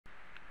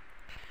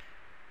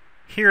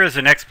Here is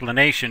an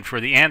explanation for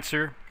the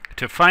answer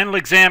to final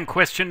exam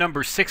question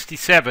number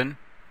 67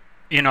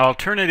 in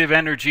Alternative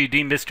Energy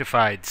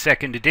Demystified,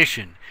 2nd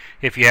edition.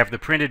 If you have the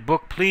printed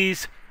book,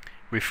 please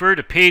refer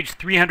to page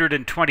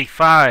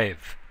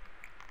 325.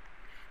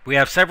 We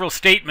have several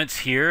statements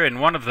here,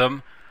 and one of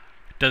them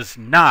does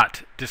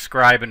not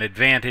describe an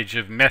advantage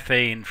of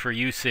methane for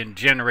use in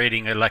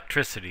generating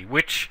electricity.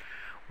 Which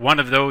one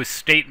of those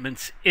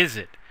statements is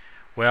it?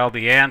 Well,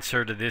 the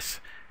answer to this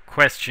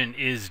question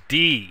is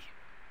D.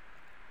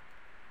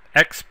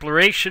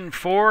 Exploration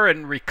for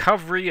and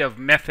recovery of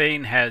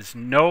methane has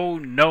no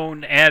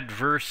known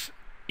adverse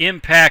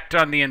impact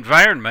on the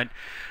environment.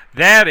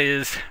 That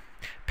is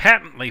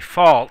patently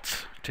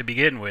false to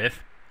begin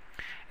with,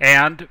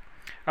 and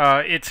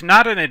it's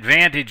not an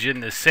advantage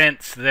in the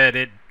sense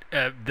that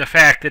the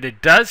fact that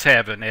it does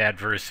have an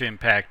adverse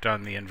impact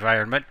on the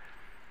environment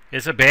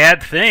is a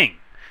bad thing.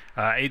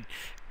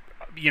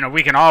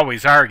 We can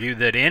always argue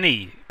that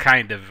any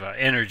kind of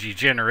energy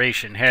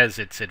generation has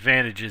its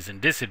advantages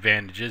and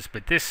disadvantages,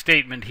 but this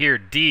statement here,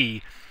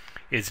 D,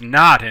 is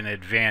not an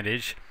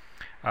advantage.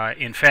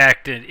 In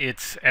fact,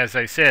 it's, as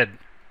I said,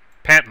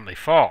 patently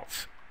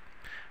false.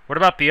 What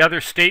about the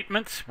other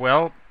statements?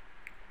 Well,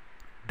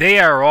 they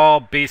are all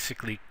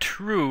basically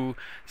true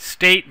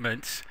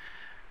statements.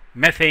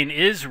 Methane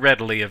is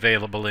readily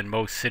available in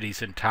most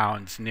cities and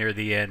towns near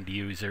the end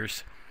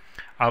users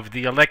of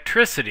the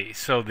electricity,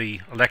 so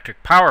the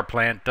electric power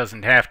plant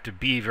doesn't have to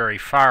be very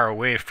far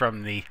away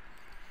from the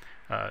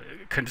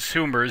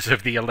consumers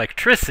of the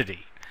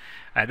electricity.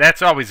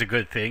 That's always a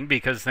good thing,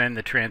 because then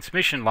the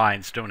transmission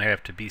lines don't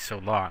have to be so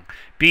long.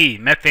 B,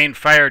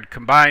 methane-fired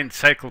combined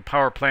cycle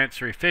power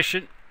plants are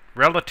efficient?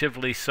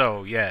 Relatively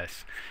so,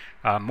 yes.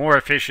 More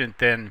efficient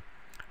than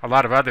a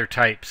lot of other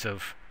types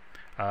of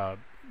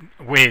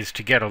ways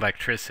to get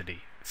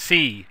electricity.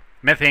 C,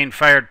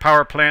 methane-fired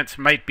power plants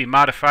might be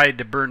modified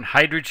to burn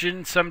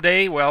hydrogen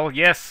someday. Well,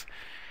 yes,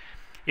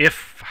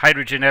 if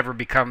hydrogen ever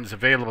becomes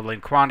available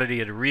in quantity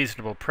at a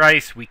reasonable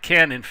price, we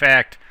can, in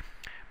fact,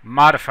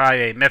 modify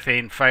a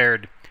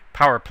methane-fired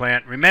power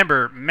plant.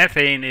 Remember,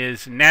 methane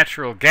is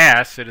natural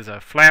gas. It is a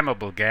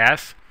flammable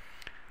gas.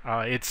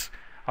 It's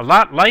a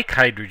lot like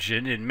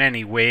hydrogen in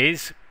many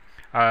ways.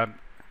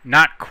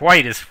 Not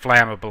quite as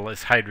flammable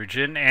as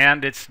hydrogen,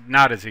 and it's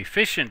not as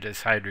efficient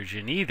as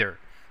hydrogen either.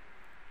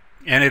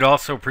 And it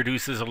also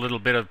produces a little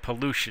bit of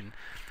pollution,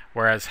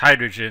 whereas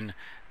hydrogen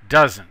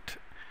doesn't.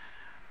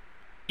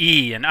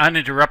 E, an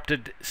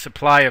uninterrupted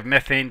supply of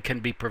methane can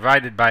be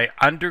provided by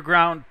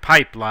underground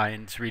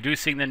pipelines,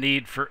 reducing the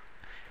need for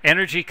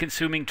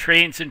energy-consuming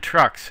trains and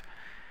trucks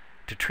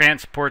to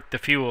transport the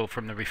fuel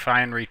from the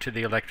refinery to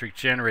the electric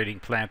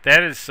generating plant.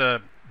 That is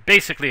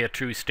basically a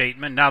true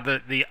statement. Now,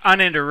 the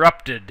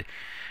uninterrupted,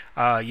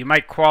 you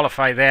might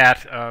qualify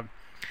that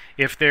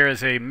if there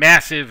is a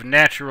massive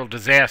natural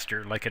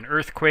disaster like an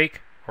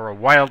earthquake or a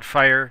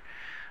wildfire.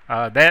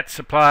 That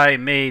supply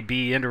may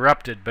be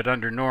interrupted, but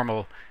under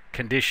normal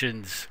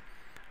conditions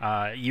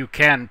you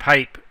can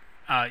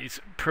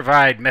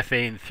provide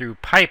methane through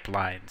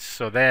pipelines.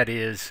 So that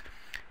is,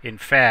 in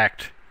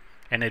fact,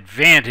 an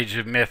advantage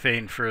of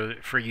methane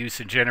for use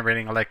in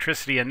generating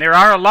electricity. And there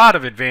are a lot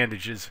of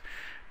advantages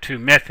to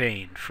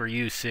methane for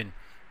use in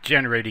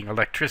generating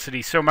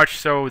electricity, so much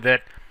so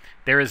that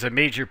there is a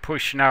major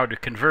push now to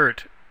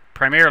convert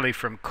primarily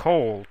from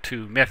coal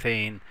to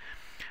methane,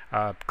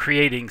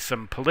 creating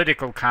some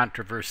political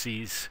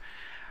controversies,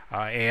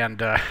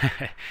 and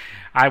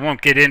I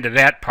won't get into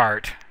that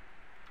part.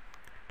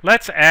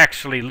 Let's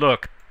actually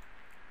look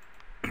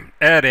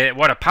at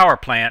what a power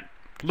plant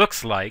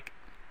looks like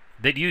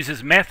that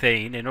uses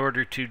methane in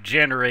order to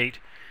generate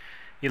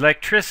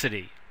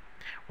electricity.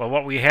 Well,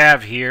 what we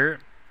have here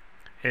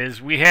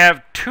is we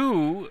have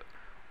two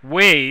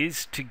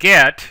ways to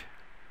get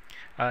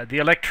the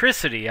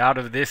electricity out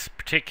of this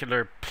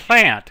particular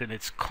plant, and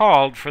it's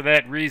called, for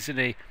that reason,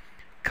 a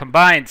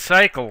combined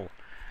cycle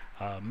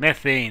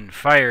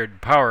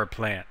methane-fired power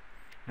plant.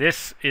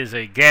 This is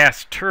a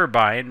gas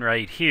turbine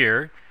right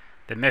here.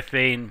 The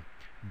methane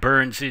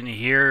burns in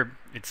here.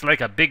 It's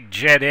like a big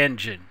jet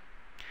engine,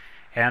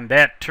 and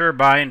that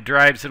turbine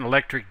drives an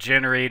electric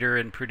generator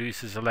and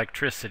produces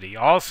electricity.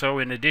 Also,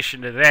 in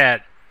addition to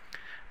that,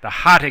 the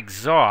hot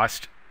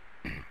exhaust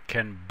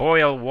can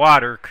boil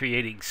water,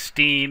 creating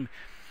steam,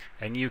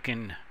 and you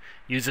can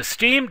use a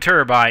steam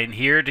turbine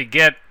here to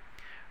get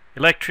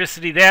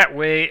electricity that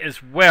way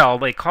as well.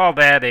 They call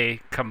that a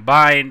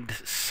combined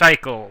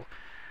cycle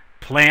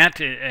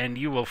plant, and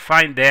you will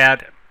find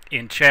that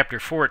in chapter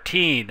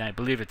 14. I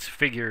believe it's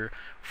figure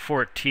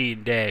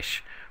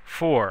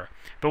 14-4.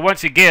 But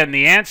once again,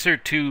 the answer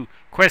to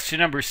question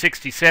number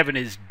 67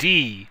 is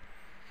D.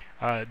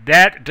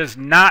 That does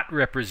not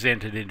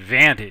represent an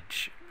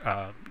advantage.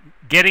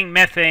 Getting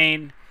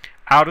methane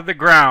out of the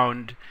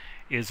ground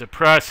is a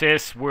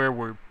process where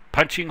we're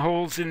punching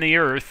holes in the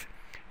earth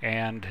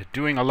and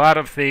doing a lot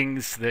of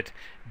things that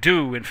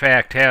do, in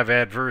fact, have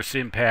adverse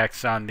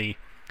impacts on the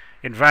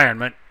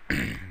environment.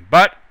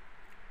 But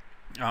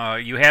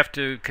you have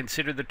to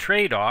consider the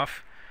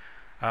trade-off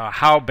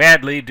how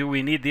badly do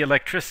we need the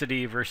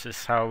electricity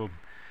versus how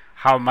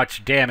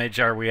much damage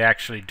are we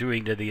actually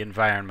doing to the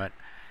environment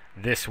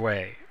this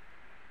way.